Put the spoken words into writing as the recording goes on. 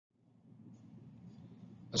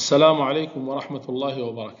Assalamu alaikum wa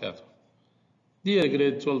rahmatullahi wa barakatuh. Dear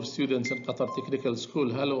grade 12 students in Qatar Technical School,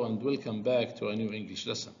 hello and welcome back to a new English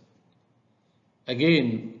lesson.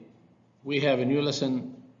 Again, we have a new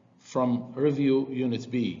lesson from Review Unit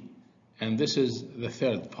B, and this is the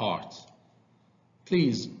third part.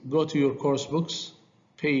 Please go to your course books,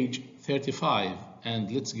 page 35, and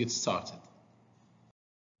let's get started.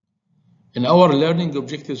 In our learning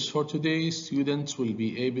objectives for today, students will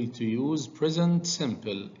be able to use present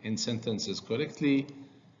simple in sentences correctly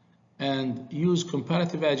and use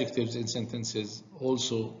comparative adjectives in sentences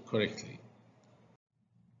also correctly.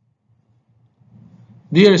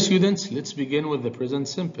 Dear students, let's begin with the present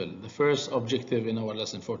simple, the first objective in our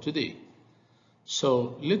lesson for today.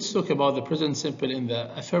 So let's talk about the present simple in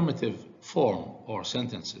the affirmative form or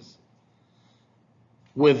sentences.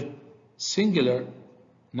 With singular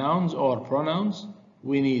nouns or pronouns,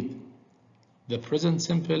 we need the present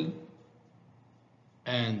simple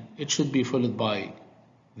and it should be followed by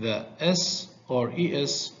the S or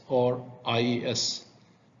ES or IES.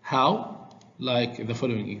 How? Like the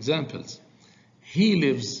following examples. He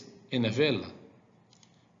lives in a villa.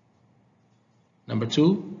 Number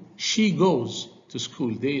 2, she goes to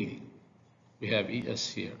school daily. We have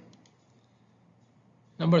ES here.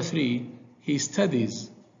 Number 3, he studies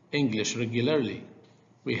English regularly.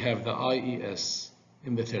 We have the IES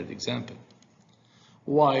in the third example.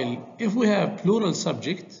 While if we have plural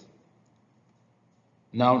subject,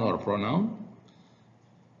 noun or pronoun,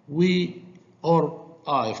 or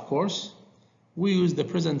I, of course, we use the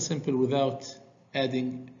present simple without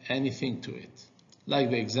adding anything to it.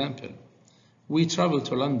 Like the example, we travel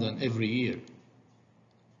to London every year.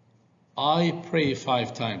 I pray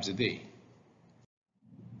 5 times a day.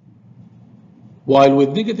 While with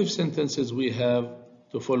negative sentences, we have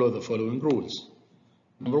to follow the following rules.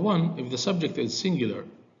 Number 1, if the subject is singular,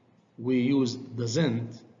 we use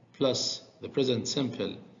doesn't plus the present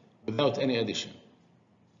simple without any addition,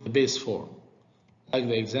 the base form. Like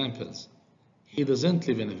the examples, he doesn't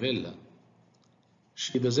live in a villa,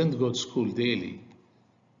 she doesn't go to school daily,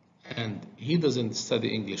 and he doesn't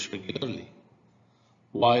study English regularly.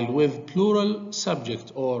 While with plural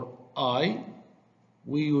subject or I,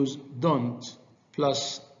 we use don't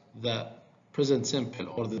plus the present simple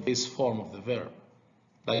or the base form of the verb.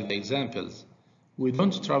 Like the examples, we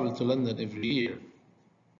don't travel to London every year,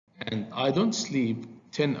 and I don't sleep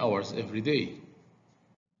 10 hours every day.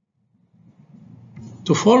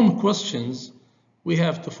 To form questions, we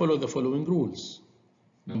have to follow the following rules.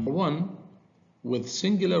 Number 1, with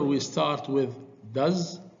singular, we start with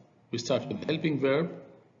does, we start with the helping verb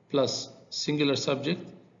plus singular subject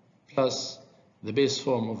plus the base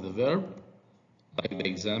form of the verb. Like the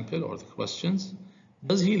example or the questions,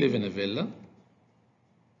 does he live in a villa?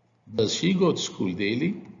 Does she go to school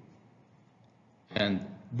daily? And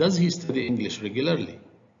does he study English regularly?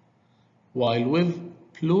 While with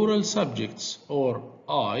plural subjects or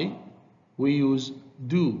I, we use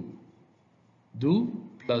do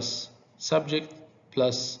plus subject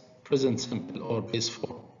plus present simple or base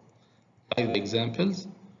form. Like the examples,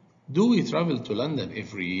 do we travel to London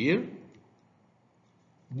every year?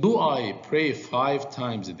 Do I pray 5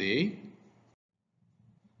 times a day?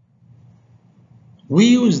 We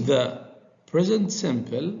use the present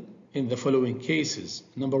simple in the following cases.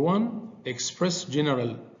 Number 1, express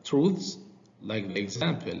general truths, like the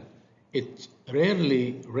example, it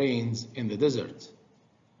rarely rains in the desert.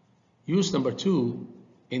 Use number 2,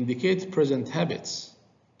 indicate present habits,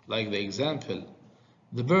 like the example,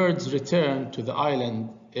 the birds return to the island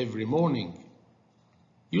every morning.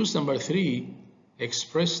 Use number 3,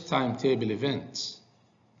 express timetable events.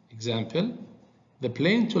 Example, the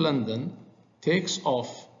plane to London takes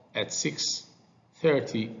off at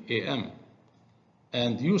 6:30 a.m.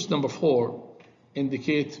 And use number 4,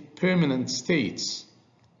 indicate permanent states,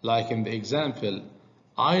 like in the example,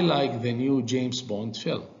 I like the new James Bond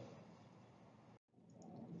film.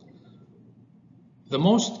 The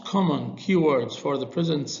most common keywords for the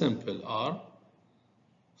present simple are,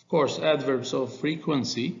 of course, adverbs of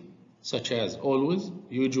frequency, such as always,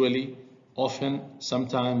 usually, often,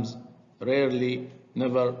 sometimes, rarely,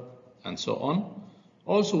 never, and so on.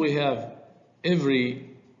 Also, we have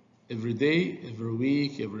every day, every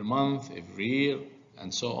week, every month, every year,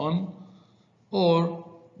 and so on. Or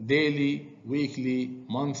daily, weekly,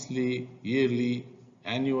 monthly, yearly,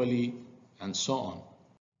 annually, and so on.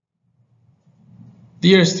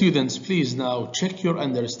 Dear students, please now check your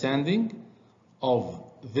understanding of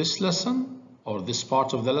this lesson or this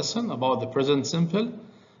part of the lesson about the present simple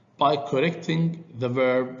by correcting the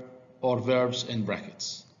verb or verbs in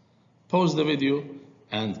brackets. Pause the video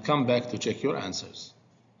and come back to check your answers.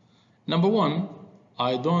 Number 1,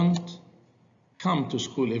 I don't come to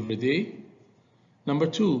school every day. Number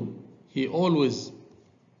 2, he always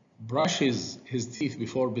brushes his teeth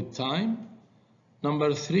before bedtime.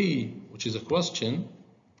 Number 3, which is a question,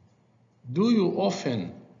 do you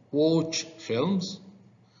often watch films?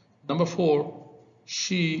 Number 4,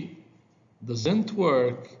 she doesn't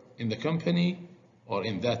work in the company or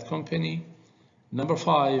in that company. Number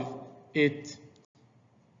 5, it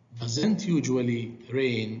doesn't usually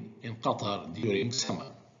rain in Qatar during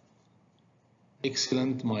summer.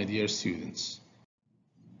 Excellent, my dear students.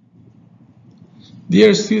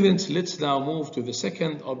 Dear students, let's now move to the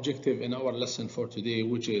second objective in our lesson for today,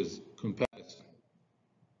 which is comparison.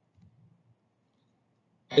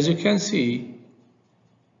 As you can see,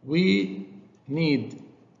 we need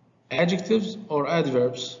adjectives or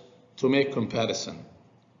adverbs to make comparison.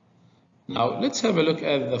 Now, let's have a look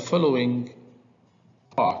at the following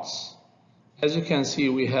parts. As you can see,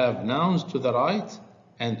 we have nouns to the right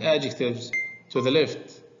and adjectives to the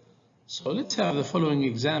left. So let's have the following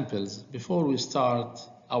examples before we start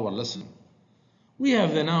our lesson. We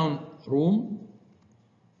have the noun room,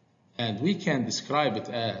 and we can describe it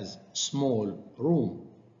as small room.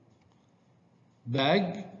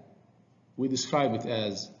 Bag, we describe it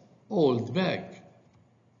as old bag.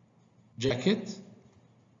 Jacket,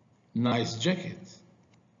 nice jacket.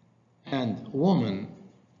 And woman,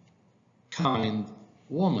 kind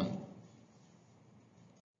woman.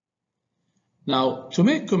 Now, to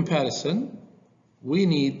make comparison, we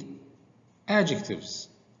need adjectives,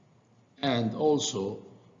 and also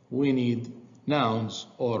we need nouns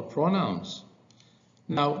or pronouns.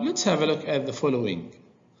 Now, let's have a look at the following.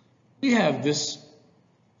 We have this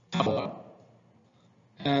tower,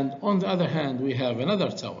 and on the other hand, we have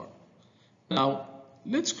another tower. Now,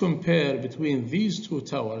 let's compare between these two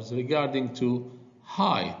towers regarding to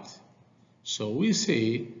height. So we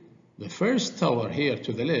say the first tower here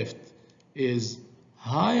to the left is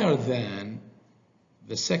higher than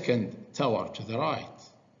the second tower to the right.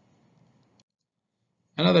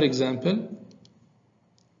 Another example,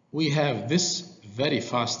 we have this very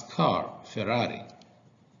fast car, Ferrari,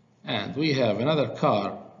 and we have another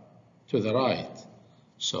car to the right.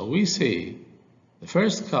 So we say the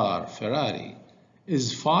first car, Ferrari,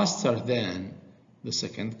 is faster than the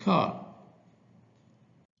second car.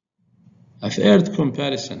 A third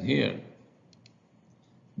comparison here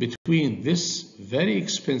between this very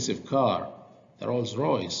expensive car, the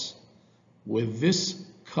Rolls-Royce, with this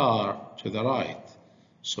car to the right.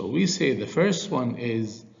 So we say the first one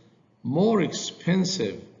is more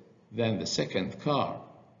expensive than the second car.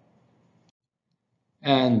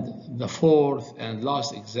 And the fourth and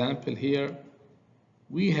last example here,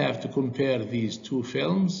 we have to compare these two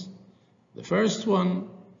films. The first one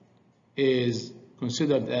is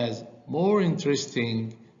considered as more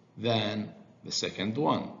interesting than the second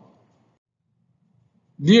one.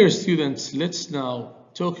 Dear students, let's now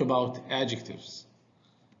talk about adjectives.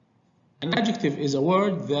 An adjective is a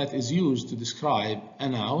word that is used to describe a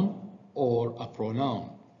noun or a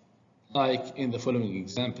pronoun, like in the following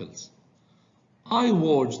examples. I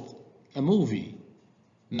watched a movie.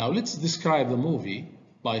 Now let's describe the movie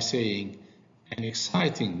by saying an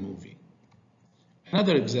exciting movie.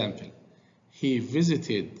 Another example, he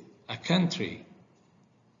visited a country.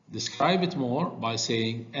 Describe it more by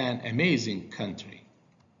saying an amazing country.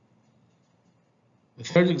 The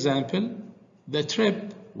third example, the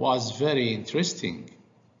trip was very interesting.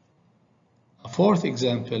 A fourth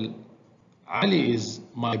example, Ali is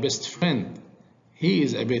my best friend. He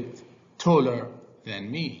is a bit taller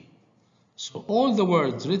than me. So all the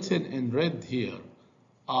words written in red here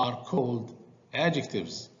are called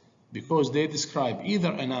adjectives because they describe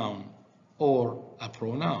either a noun or a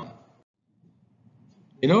pronoun.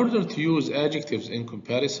 In order to use adjectives in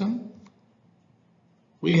comparison,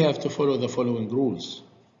 we have to follow the following rules.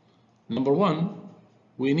 Number 1,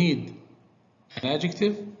 we need an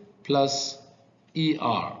adjective plus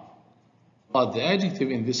ER. But the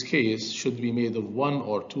adjective in this case should be made of 1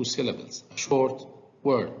 or 2 syllables, a short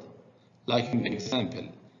word. Like in the example,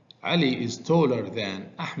 Ali is taller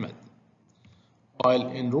than Ahmed.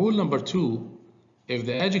 While in rule number 2, if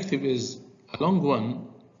the adjective is a long one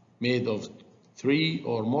made of 3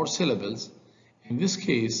 or more syllables, in this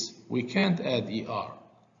case we can't add ER,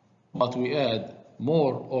 but we add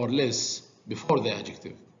more or less before the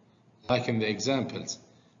adjective. Like in the examples,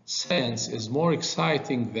 science is more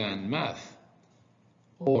exciting than math,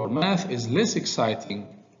 or math is less exciting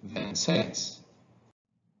than science.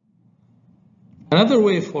 Another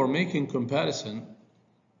way for making comparison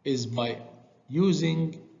is by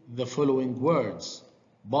using the following words,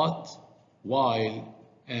 but, while,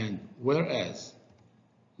 and whereas.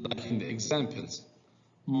 Like in the examples,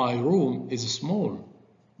 My room is small,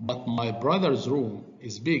 but my brother's room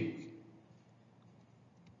is big.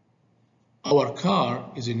 Our car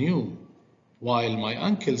is new, while my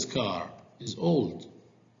uncle's car is old.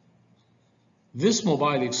 This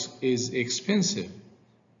mobile is expensive,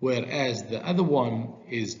 whereas the other one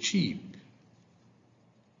is cheap.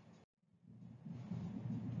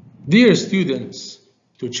 Dear students,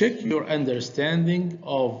 to check your understanding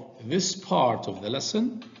of this part of the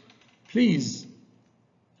lesson, please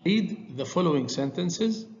read the following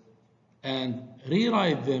sentences and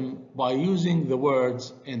rewrite them by using the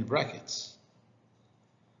words in brackets.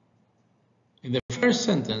 In the first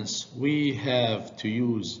sentence, we have to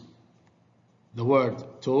use the word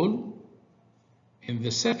tall. In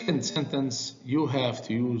the second sentence, you have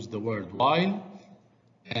to use the word while.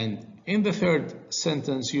 And in the third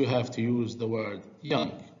sentence, you have to use the word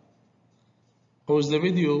young. Pause the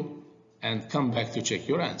video and come back to check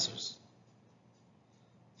your answers.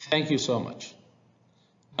 Thank you so much.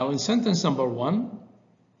 Now in sentence number 1,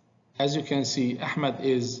 as you can see, Ahmed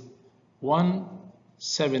is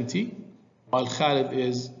 170, while Khalid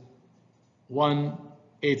is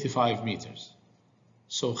 185 meters.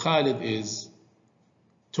 So Khalid is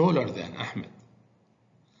taller than Ahmed.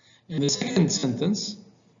 In the second sentence,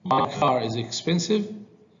 my car is expensive,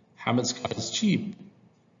 Hamid's car is cheap.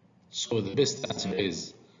 So the best answer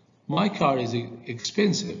is, my car is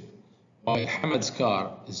expensive, while Hamid's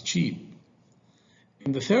car is cheap.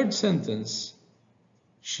 In the third sentence,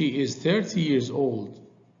 she is 30 years old,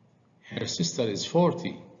 her sister is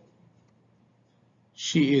 40.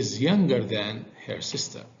 She is younger than her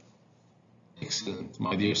sister. Excellent,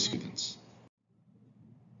 my dear students.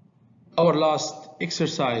 Our last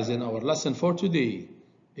exercise in our lesson for today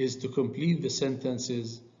is to complete the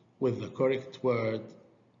sentences with the correct word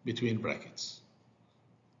between brackets.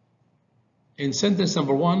 In sentence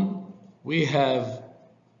number 1, we have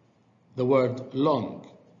the word long.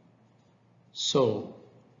 So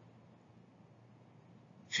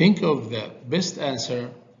think of the best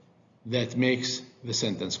answer that makes the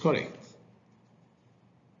sentence correct.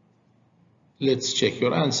 Let's check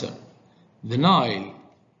your answer. The Nile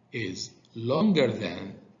is longer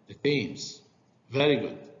than the Thames. Very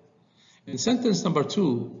good. In sentence number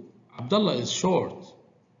 2, Abdullah is short,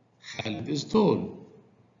 Khalid is tall.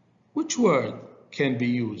 Which word can be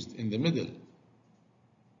used in the middle?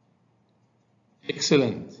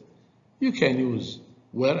 Excellent. You can use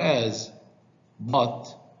whereas,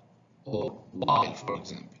 but, or while, for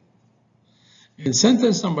example. In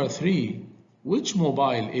sentence number 3, which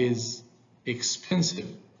mobile is expensive?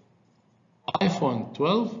 iPhone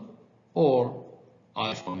 12 or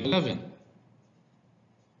iPhone 11?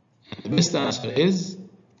 And the best answer is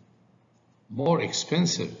more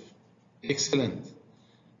expensive. Excellent.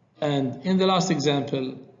 And in the last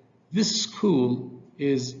example, this school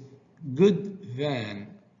is good than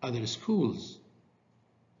other schools.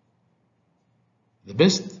 The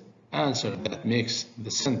best answer that makes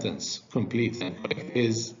the sentence complete and correct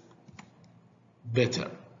is better.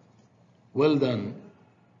 Well done,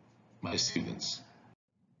 my students.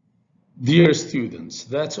 Dear students,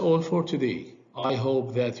 that's all for today. I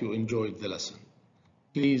hope that you enjoyed the lesson.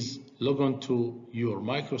 Please log on to your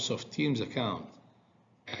Microsoft Teams account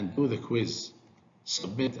and do the quiz.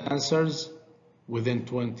 Submit answers within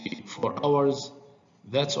 24 hours.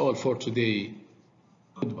 That's all for today.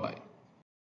 Goodbye.